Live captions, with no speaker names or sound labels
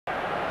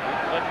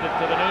it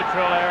to the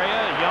neutral area.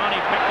 Yanni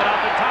picked it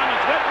up, and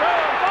Thomas with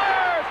room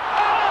fires.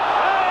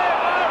 Save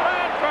by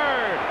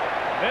Ranford.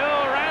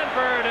 Bill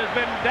Ranford has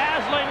been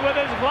dazzling with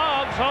his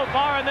glove so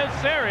far in this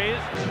series.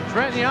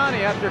 Trent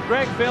Yanni, after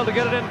Gregg failed to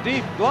get it in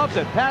deep, gloved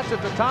it, passed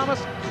it to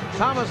Thomas.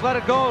 Thomas let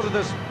it go to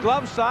this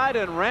glove side,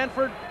 and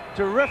Ranford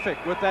terrific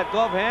with that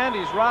glove hand.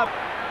 He's robbed.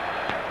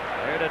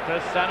 Cleared it to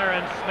center,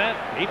 and Smith,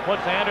 he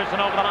puts Anderson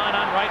over the line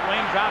on right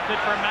wing, drops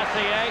it for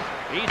Messier.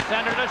 He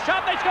centered a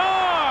shot, they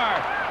score!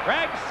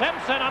 Gregg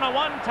Simpson on a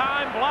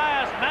one-time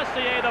blast.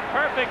 Messier, the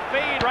perfect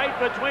feed right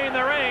between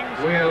the rings.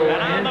 And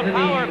on the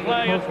power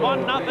play, it's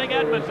 1-0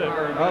 Edmonton.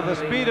 Well, the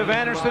speed of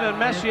Anderson and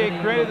Messier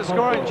created the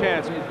scoring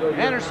chance.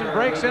 Anderson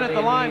breaks in at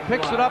the line,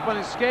 picks it up on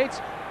his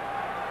skates.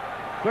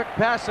 Quick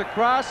pass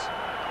across.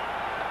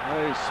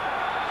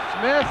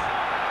 Smith,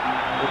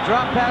 the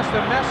drop pass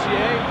to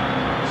Messier.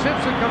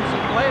 Simpson comes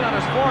in late on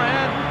his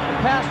forehand.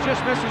 The pass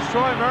just misses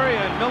Troy Murray,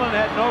 and Millen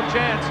had no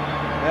chance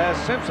as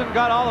Simpson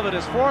got all of it.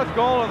 His 4th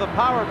goal of the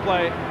power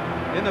play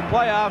in the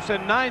playoffs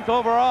and 9th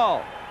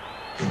overall.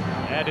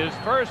 At his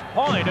first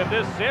point of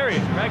this series,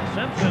 Gregg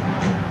Simpson,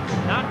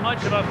 not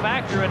much of a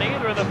factor in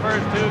either of the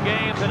first 2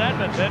 games in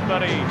Edmonton,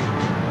 but he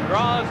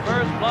draws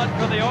first blood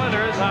for the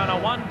Oilers on a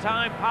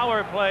one-time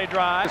power play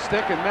drive.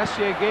 Stick, and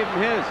Messier gave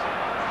him his.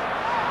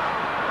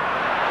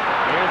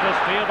 Here's a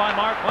steal by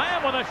Mark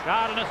Lamb with a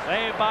shot and a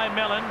save by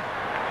Millen.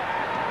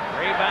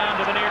 Rebound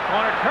to the near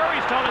corner.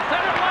 Curry stole it,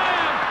 center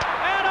Lamb,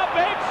 and a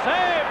big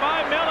save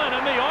by Millen,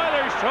 and the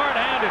Oilers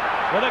shorthanded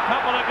with a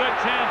couple of good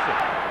chances.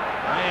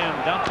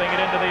 Lamb dumping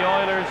it into the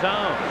Oilers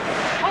zone.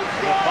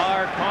 To the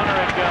far corner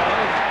it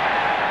goes.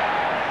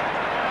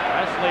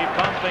 Wesley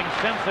bumping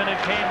Simpson, and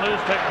came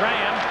loose to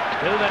Graham.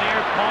 To the near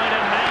point,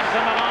 and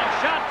Manson, the long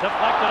shot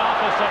deflected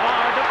off of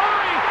Savard to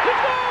Murray. He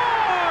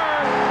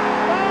scores!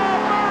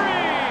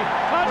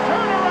 A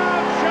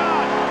turnaround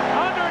shot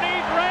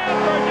underneath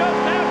Ranford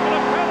just after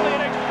the penalty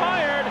had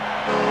expired,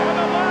 and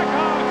the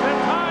Blackhawks had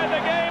tied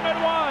the game at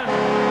 1.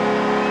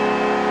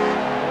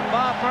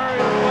 Bob Murray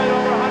has played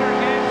over 100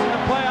 games in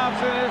the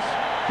playoffs in his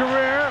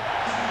career.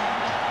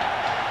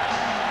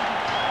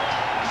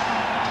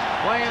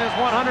 Playing his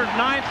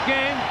 109th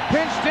game,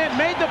 pinched in,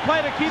 made the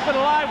play to keep it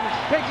alive,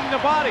 taking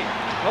the body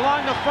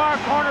along the far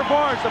corner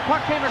boards. The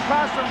puck came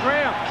across from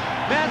Graham.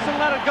 Manson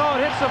let it go,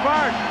 it hit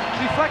Savard,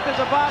 deflected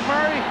to Bob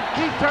Murray.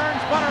 He turned,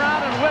 spun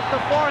around, and whipped the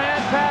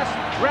forehand past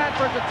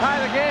Ranford to tie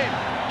the game.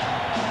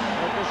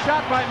 But the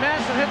shot by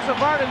Manson hit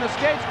Savard in the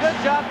skates. Good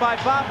job by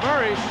Bob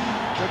Murray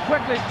to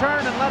quickly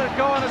turn and let it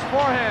go on his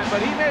forehand. But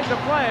he made the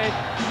play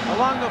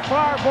along the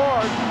far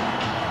board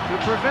to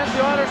prevent the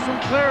Oilers from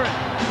clearing.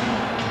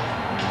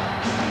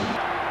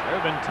 There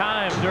have been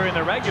times during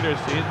the regular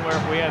season where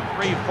if we had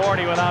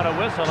 3:40 without a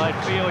whistle, I'd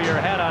feel your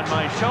head on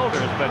my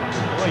shoulders, but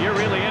boy, you're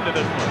really into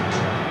this one.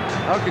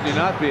 How could you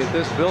not be at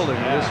this building,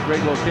 this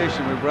great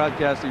location we're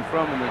broadcasting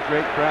from, and the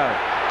great crowd?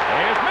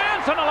 Here's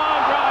Manson, a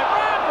long drive.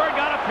 Ranford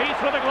got a piece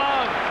with a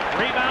glove.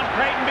 Rebound,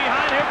 Creighton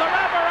behind. Here's the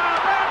wraparound.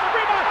 Ranford,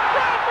 rebound.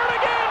 Ranford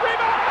again.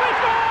 Rebound. They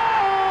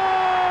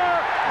score!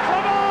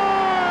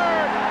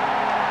 Savard!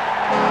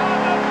 On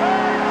the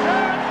third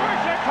chance for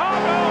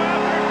Chicago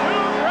after 2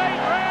 great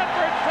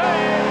Ranford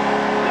saves.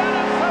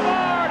 Denis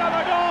Savard on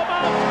the goal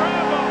mouth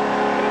scramble.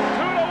 It's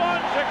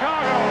 2-1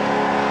 Chicago.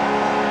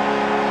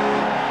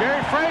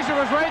 Gary Fraser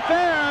was right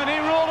there, and he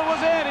ruled it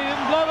was in. He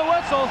didn't blow the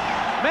whistle.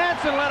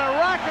 Manson let a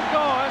rocket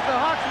go as the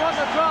Hawks won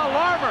the draw.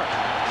 Larmer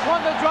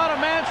won the draw to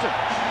Manson.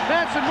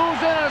 Manson moves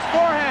in on his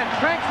forehand,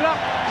 cranks it up.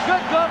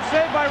 Good glove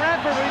save by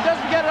Ranford, but he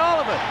doesn't get all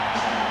of it.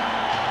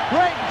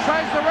 Creighton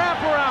tries the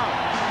wraparound.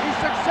 He's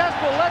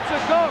successful, lets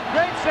it go.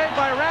 Great save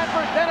by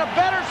Ranford. Then a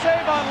better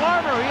save on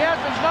Larmer. He has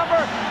his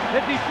number.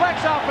 It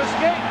deflects off his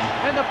skate,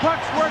 and the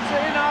puck squirts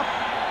in off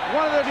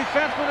one of the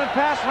defensemen and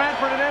past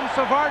Ranford, and then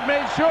Savard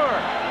made sure.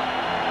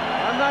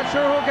 I'm not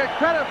sure who'll get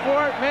credit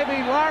for it.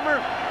 Maybe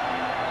Larmer.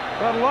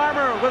 But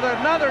Larmer with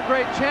another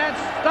great chance,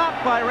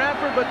 stopped by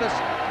Ranford, but the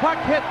puck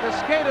hit the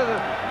skate of the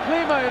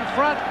Klima in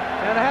front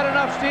and had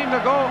enough steam to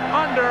go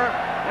under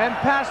and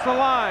pass the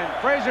line.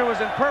 Fraser was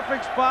in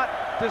perfect spot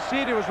to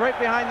see it. He was right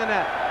behind the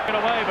net. Get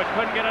away, but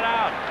couldn't get it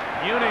out.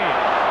 Muni,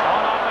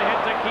 all off a hit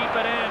to keep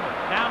it in.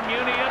 Now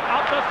Muni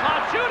up the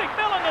slot, shooting.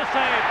 Millen the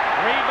save.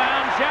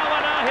 Rebound,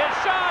 Jelena, his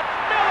shot.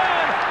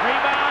 Millen,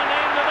 rebound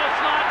into the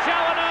slot.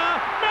 Jelena,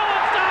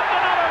 Millen stopped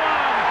another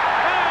one.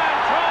 And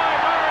Troy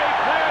Murray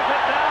clears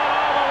it down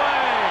all the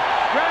way.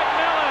 Gregg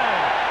Millen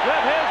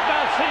with his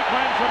best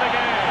sequence of the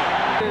game.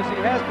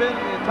 He has been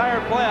in the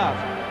entire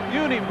playoffs.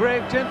 Muni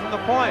breaks in from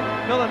the point.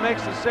 Millen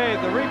makes the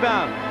save. The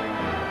rebound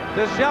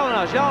to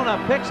Jelena. Jelena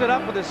picks it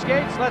up with his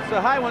skates, lets the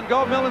high one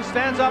go. Millen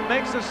stands up,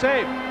 makes the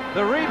save.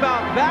 The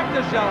rebound back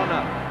to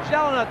Jelena.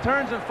 Jelena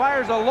turns and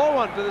fires a low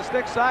one to the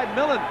stick side.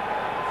 Millen,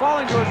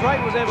 falling to his right,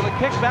 was able to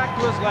kick back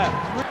to his left.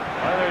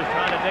 Oilers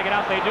trying to dig it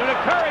out. They do to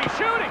Curry,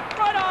 shooting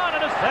right on,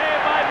 and a save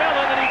by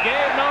Millen, and he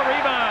gave no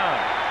rebound.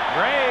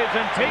 Graves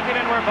and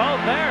Tikkanen were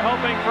both there,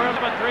 hoping for a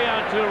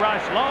 3-on-2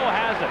 rush. Lowe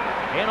has it.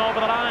 In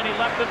over the line, he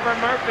left it for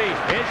Murphy.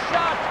 His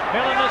shot,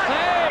 Millen the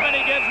save, and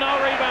he gets no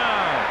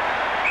rebound.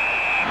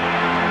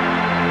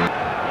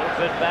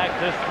 back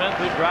to Smith,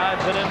 who drives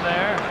it in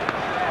there.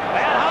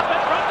 And hop in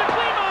front to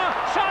Klima.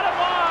 Shot it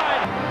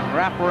wide.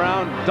 Wrap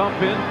around,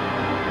 dump in.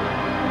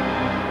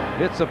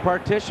 Hits a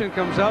partition,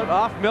 comes out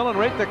off Millen,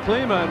 right to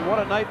Klima, and what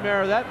a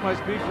nightmare that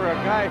must be for a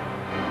guy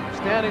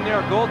standing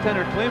there.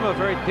 Goaltender Klima, a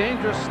very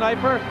dangerous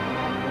sniper.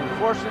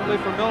 Unfortunately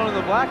for Millen and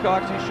the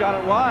Blackhawks, he shot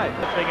it wide.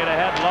 Lifting it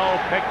ahead low,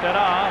 picked it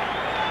off.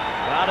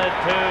 Got it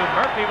to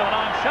Murphy with a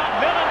long shot.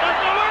 Millen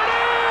doesn't know where it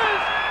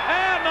is!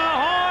 And the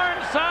horn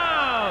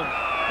sounds.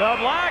 The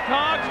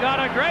Blackhawks got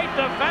a great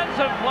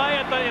defensive play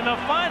in the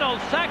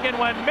final second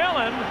when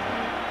Millen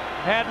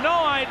had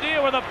no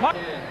idea where the puck.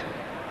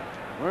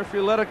 Murphy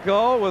let it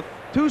go with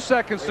 2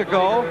 seconds to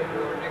go.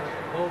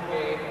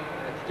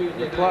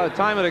 The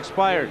time had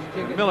expired.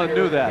 Millen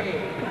knew that.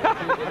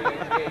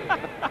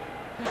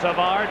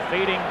 Savard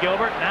feeding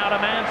Gilbert, now to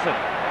Manson.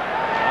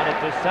 Got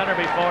it to center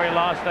before he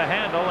lost the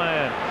handle,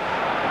 and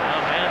now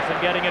Manson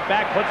getting it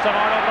back, puts Savard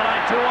over the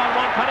line,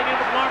 2-on-1, cutting in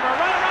with Larmer,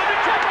 right around the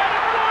check, right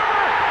in for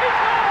Larmer! He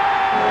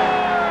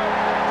scores!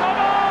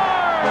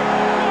 Savard!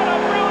 What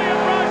a brilliant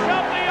rush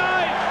up the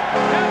ice!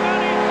 And then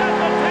he set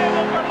the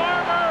table for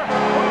Larmer,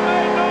 who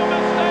made no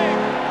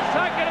mistake.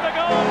 Second of the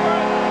game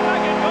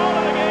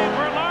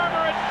for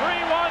Larmer at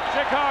 3-1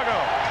 Chicago.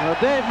 Well,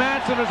 Dave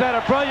Manson has had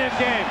a brilliant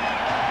game.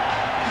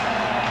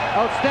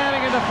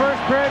 Outstanding in the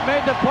first period,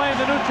 made the play in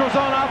the neutral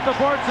zone off the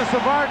boards to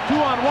Savard,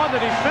 2-on-1. The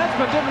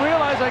defenseman didn't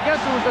realize, I guess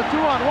it was a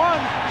 2-on-1.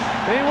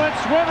 He went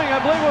swimming, I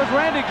believe it was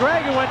Randy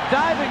Gregg who went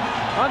diving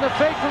on the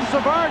fake from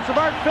Savard.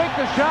 Savard faked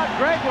the shot,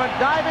 Gregg went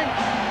diving.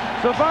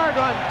 Savard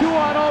on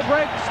 2-on-0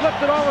 break,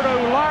 slipped it over to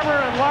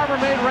Larmer, and Larmer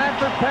made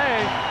Ranford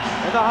pay.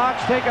 And the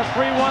Hawks take a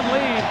 3-1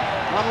 lead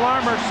on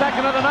Larmer,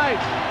 second of the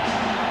night.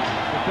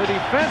 The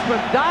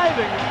defenseman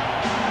diving.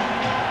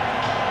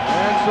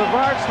 And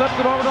Savard slipped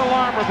it over to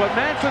Larmer, but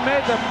Manson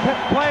made the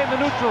play in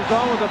the neutral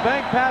zone with a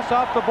bank pass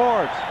off the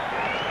boards.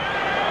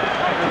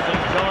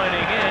 Henderson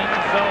joining in,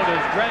 so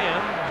does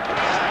Graham.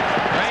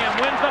 Graham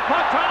wins the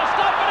puck, trying to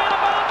stop it in, a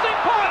bouncing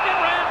puck,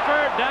 and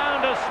Ranford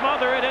down to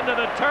smother it into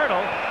the turtle.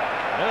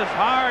 This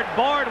hard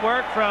board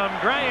work from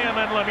Graham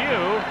and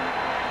Lemieux,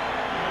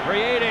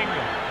 creating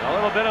a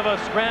little bit of a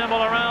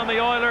scramble around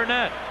the Oiler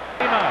net.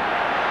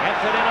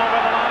 Gets it in over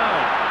the line.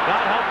 Got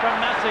help from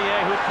Messier,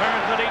 who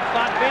turns the deep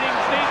slot, beating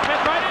Steve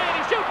Smith right in.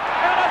 He shoots,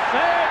 and a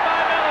save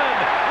by Millen.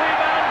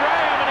 Rebound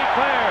Graham, and he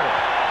clears.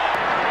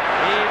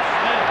 Steve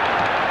Smith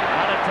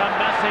got it to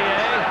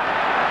Messier.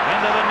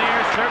 Into the near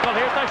circle.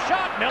 Here's the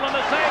shot. Millen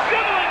the save,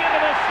 dribbling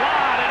into the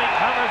slot, and he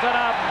covers it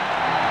up.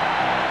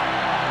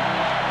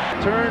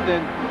 Turned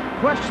and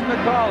questioned the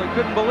call. He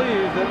couldn't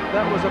believe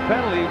that was a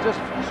penalty. He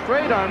just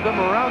straight-armed him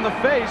around the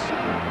face.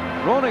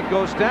 Roenick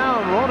goes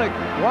down. Roenick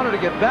wanted to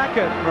get back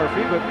at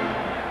Murphy, but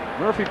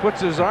Murphy puts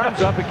his arms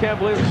up. He can't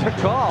believe it's a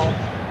call.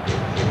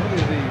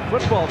 Maybe the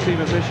football team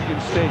at Michigan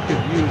State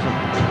could use him.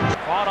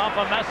 Fought off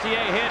a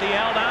Messier hit. He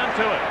held on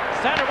to it.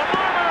 Center with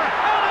Larmer.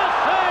 And a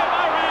save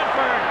by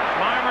Ranford.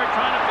 Larmer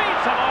trying to feed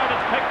Savard.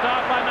 It's picked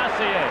off by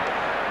Messier.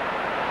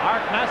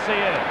 Mark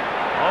Messier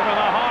over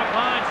the Hawk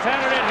line.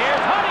 Centered it.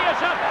 Here's Huddy. A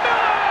shot.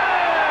 Millen!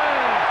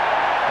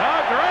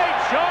 A great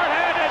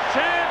short-handed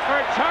chance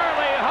for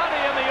Charlie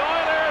Huddy and the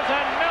Oilers,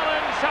 and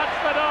Millen shuts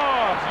the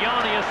door.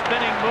 Yanni a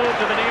spinning move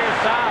to the near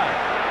side.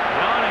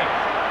 Yanni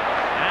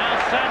now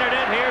centered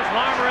it. Here's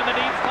Larmer in the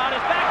deep slot.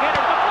 His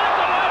backhander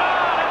deflected right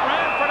on, and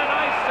Ranford a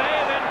nice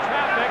save in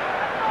traffic,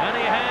 and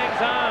he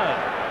hangs on.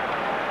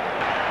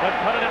 But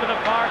put it into the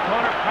far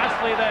corner.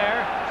 Presley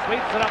there.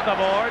 Sweeps it up the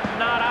board.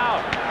 Not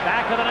out.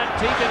 Back of the net.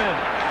 Tikkanen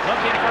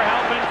looking for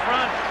help in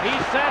front.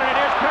 He's centered it.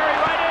 Here's Curry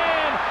right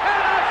in.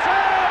 And a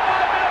save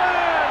by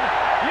Millen.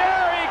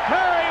 Yuri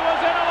Curry was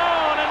in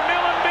alone, and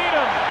Millen beat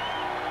him.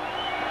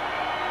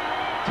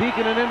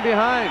 Tikkanen in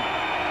behind.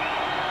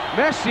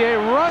 Messier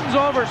runs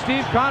over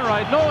Steve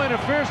Conroy. No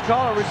interference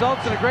call. It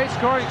results in a great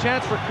scoring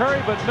chance for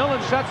Curry, but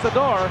Millen shuts the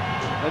door.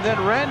 And then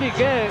Randy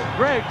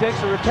Gregg takes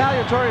a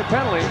retaliatory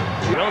penalty.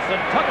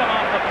 Wilson took him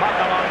off the puck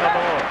along the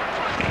board.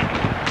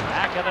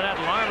 Back of the net,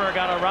 Larmer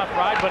got a rough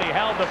ride, but he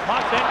held the puck,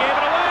 then gave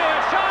it away.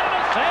 A shot and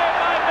a save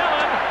by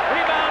Millen.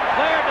 Rebound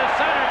cleared to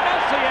center.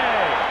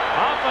 Messier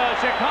off a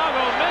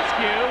Chicago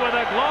miscue with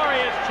a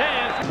glorious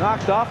chance.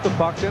 Knocked off the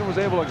puck, then was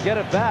able to get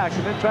it back,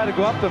 and then tried to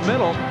go up the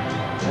middle.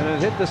 And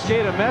it hit the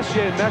skate of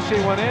Messier, and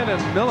Messier went in,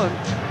 and Millen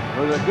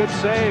with a good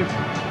save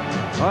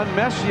on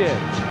Messier.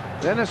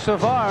 Denis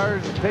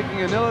Savard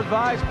taking an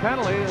ill-advised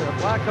penalty. The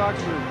Blackhawks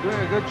were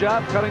doing a good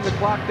job cutting the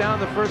clock down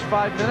the first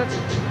 5 minutes.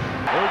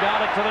 Who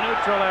got it to the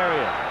neutral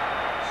area?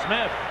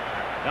 Smith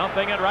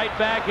dumping it right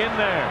back in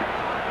there.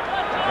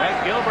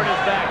 Gregg Gilbert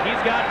is back.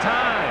 He's got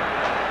time.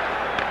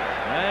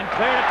 And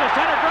cleared it to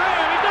center.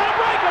 Graham, he's done a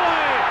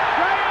breakaway.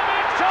 Graham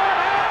in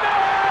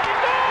shorthand. He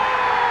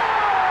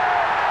scores!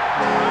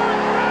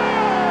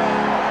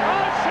 A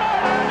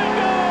shorthanded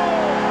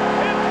goal.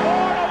 It's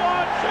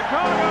 4-1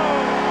 Chicago.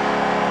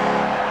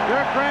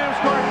 Dirk Graham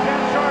scored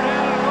 10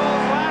 shorthanded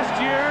goals last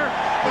year.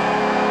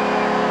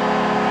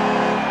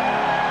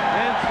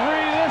 And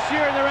 3 this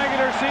year in the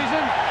regular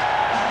season.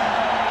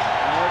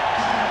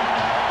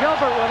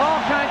 Gilbert with all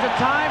kinds of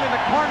time in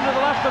the corner to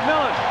the left of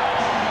Millen.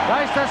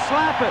 Tries to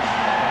slap it.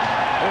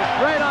 It's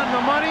right on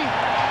the money.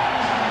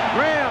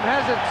 Graham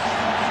has it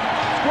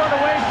squared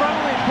away from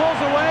him. He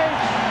pulls away,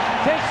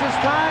 takes his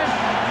time,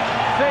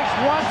 fakes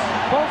once,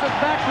 pulls it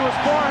back to his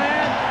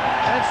forehand,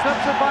 and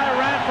slips it by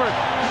Ranford.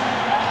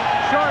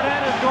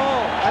 Short-handed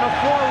goal and a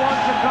 4-1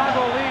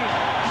 Chicago lead.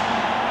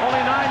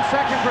 Only 9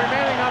 seconds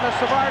remaining on the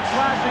Savard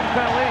slashing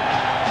penalty.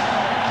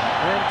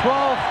 And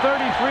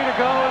 12:33 to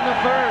go in the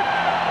third.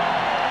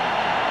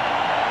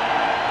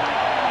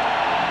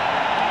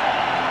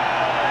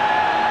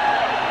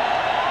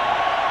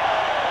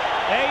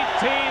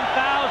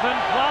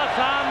 Plus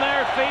on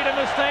their feet in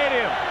the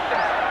stadium.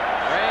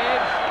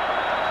 Graves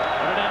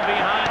put it in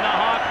behind the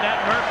Hawk net.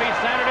 Murphy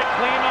centered it.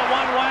 Klima,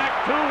 1 whack,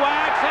 2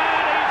 whacks,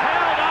 and he's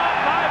held off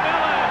by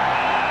Millen.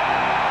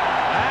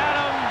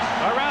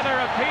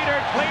 Peter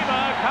Klima,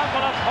 a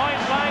couple of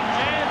point-blank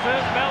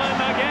chances. Millen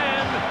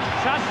again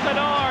shuts the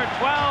door.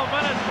 12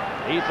 minutes.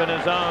 Deep in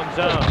his own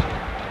zone.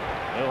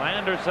 New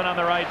Anderson on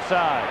the right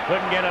side.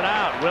 Couldn't get it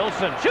out.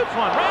 Wilson shoots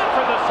one. Ran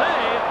for the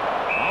save.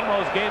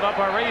 Almost gave up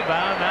a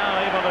rebound. Now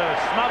able to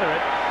smother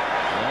it.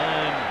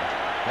 And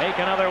take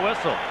another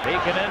whistle.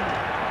 Deacon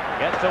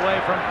gets away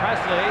from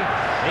Presley.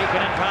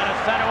 Deacon trying to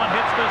center one.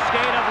 Hits the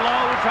skate of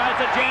Lowe. Tries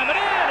to jam it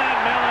in. And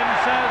Millen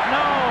says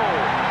no.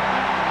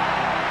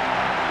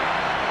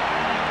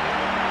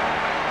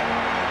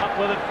 Up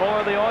with it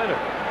for the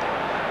Oilers.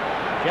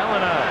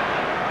 Jelena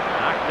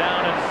knocked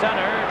down at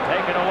center.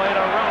 Taken away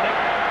to Roenick.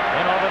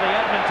 In over the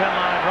Edmonton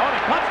line.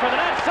 Roenick puts for the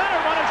net.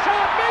 Center one. A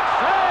shot. Big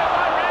save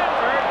by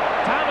Ranford.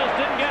 Thomas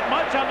didn't get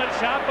much on the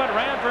shot, but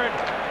Ranford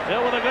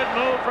still with a good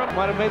move from.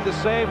 Might have made the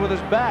save with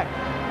his back.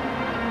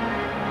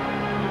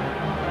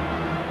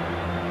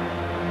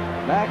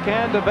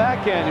 Backhand to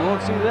backhand. You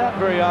won't see that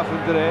very often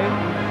today.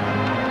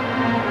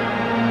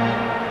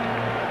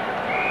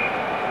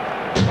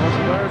 Most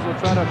players will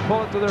try to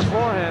pull it to their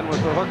forehand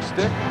with their hook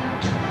stick.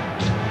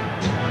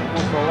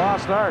 Almost a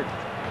lost art.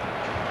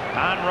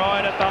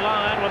 Conroy at the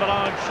line with a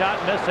long shot,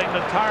 missing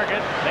the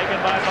target. Taken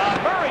by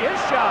Bob Murray. His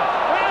shot.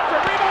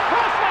 Ranford, rebound,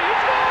 Presley. He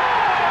scored!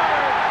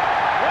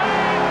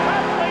 Wayne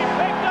Presley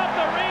picked up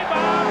the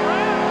rebound.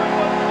 Ranford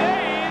was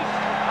dazed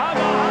on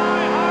the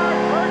high, hard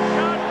first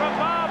shot from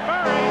Bob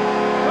Murray.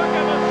 Took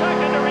him a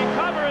second to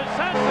recover his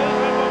senses,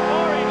 and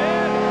before he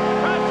did,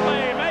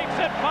 Presley makes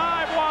it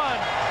 5-1.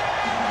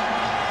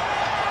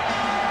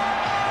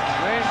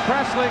 Wayne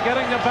Presley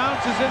getting the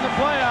bounces in the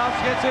playoffs,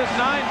 gets his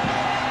 9th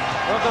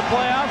of the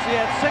playoffs. He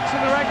had 6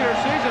 in the regular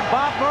season.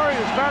 Bob Murray,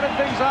 who started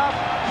things off,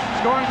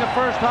 scoring the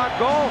first Hawk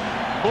goal,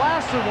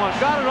 blasted one,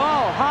 got it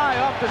all high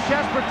off the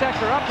chest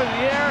protector, up in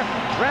the air.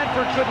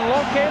 Ranford couldn't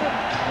locate it,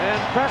 and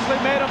Presley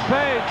made him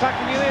pay,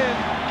 tucking it in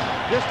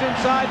just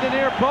inside the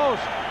near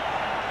post.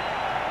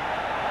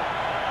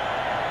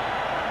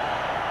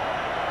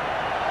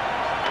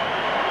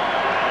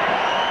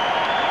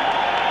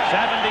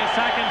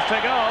 Seconds to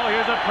go.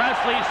 Here's a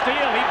Presley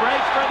steal. He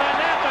breaks for the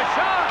net. The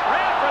shot.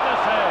 Ran for the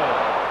save.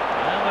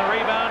 And the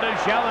rebound is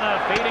Jelena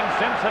feeding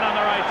Simpson on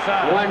the right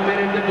side. 1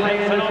 minute to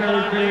play in the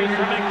third period.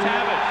 For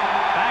McTavish.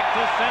 Back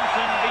to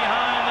Simpson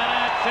behind the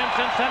net.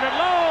 Simpson centered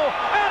low.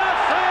 And a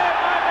save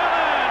by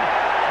Millen.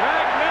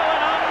 Gregg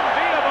Millen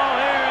unbeatable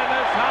here in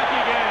this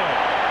hockey game.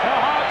 The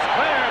Hawks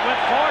cleared with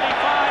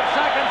 45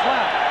 seconds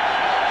left.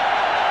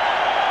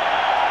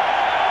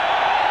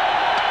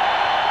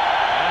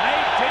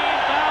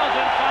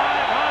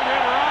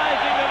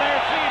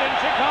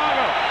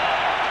 Chicago.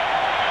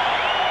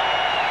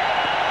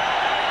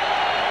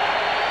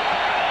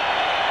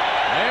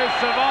 There's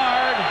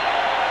Savard.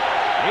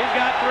 He's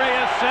got 3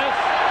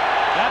 assists.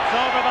 That's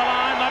over the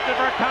line. Left it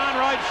for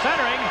Conroy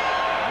centering.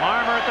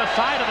 Larmer at the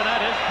side of the net.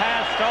 His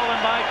pass stolen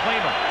by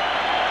Klima.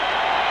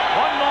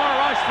 One more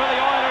rush for the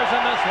Oilers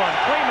in this one.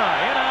 Klima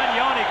in on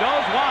Yoni.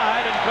 Goes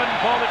wide and couldn't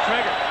pull the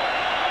trigger.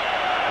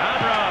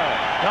 Conroy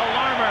to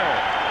Larmer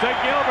to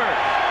Gilbert.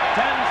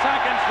 10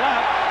 seconds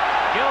left.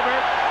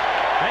 Gilbert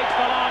takes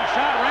the long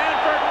shot.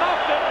 Ranford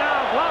muffed it,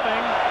 now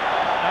gloving.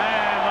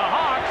 And the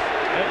Hawks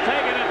have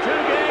taken a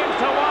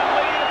 2-1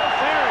 lead in the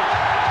series.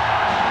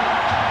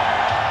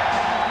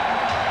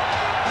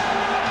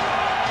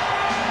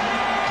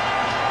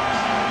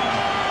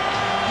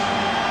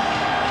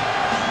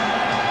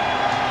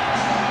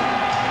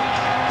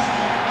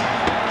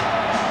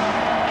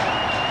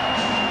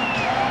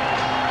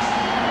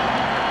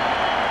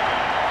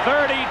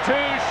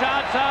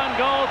 Shots on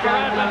goal for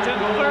Edmonton,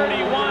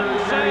 31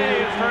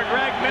 saves for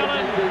Gregg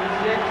Millen,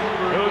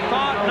 who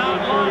thought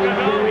not long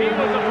ago he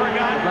was a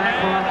forgotten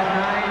man.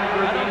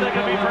 I don't think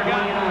he'll be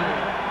forgotten,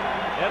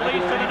 at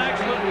least for the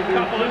next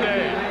couple of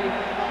days.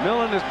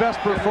 Millen, his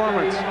best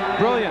performance.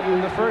 Brilliant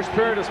in the first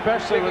period,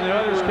 especially when the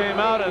others came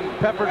out and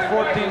peppered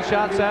 14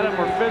 shots at him,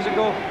 were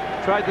physical,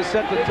 tried to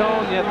set the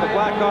tone, yet the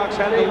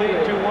Blackhawks had the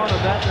lead 2-1,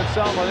 and that in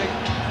itself, I think,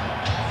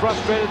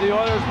 frustrated the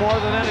Oilers more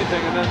than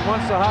anything. And then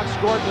once the Hawks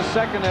scored in the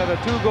second, they had a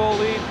 2-goal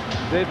lead.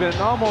 They've been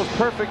almost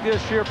perfect this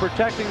year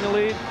protecting the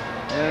lead.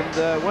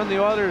 And when the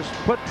Oilers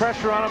put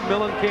pressure on them,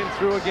 Millen came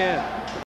through again.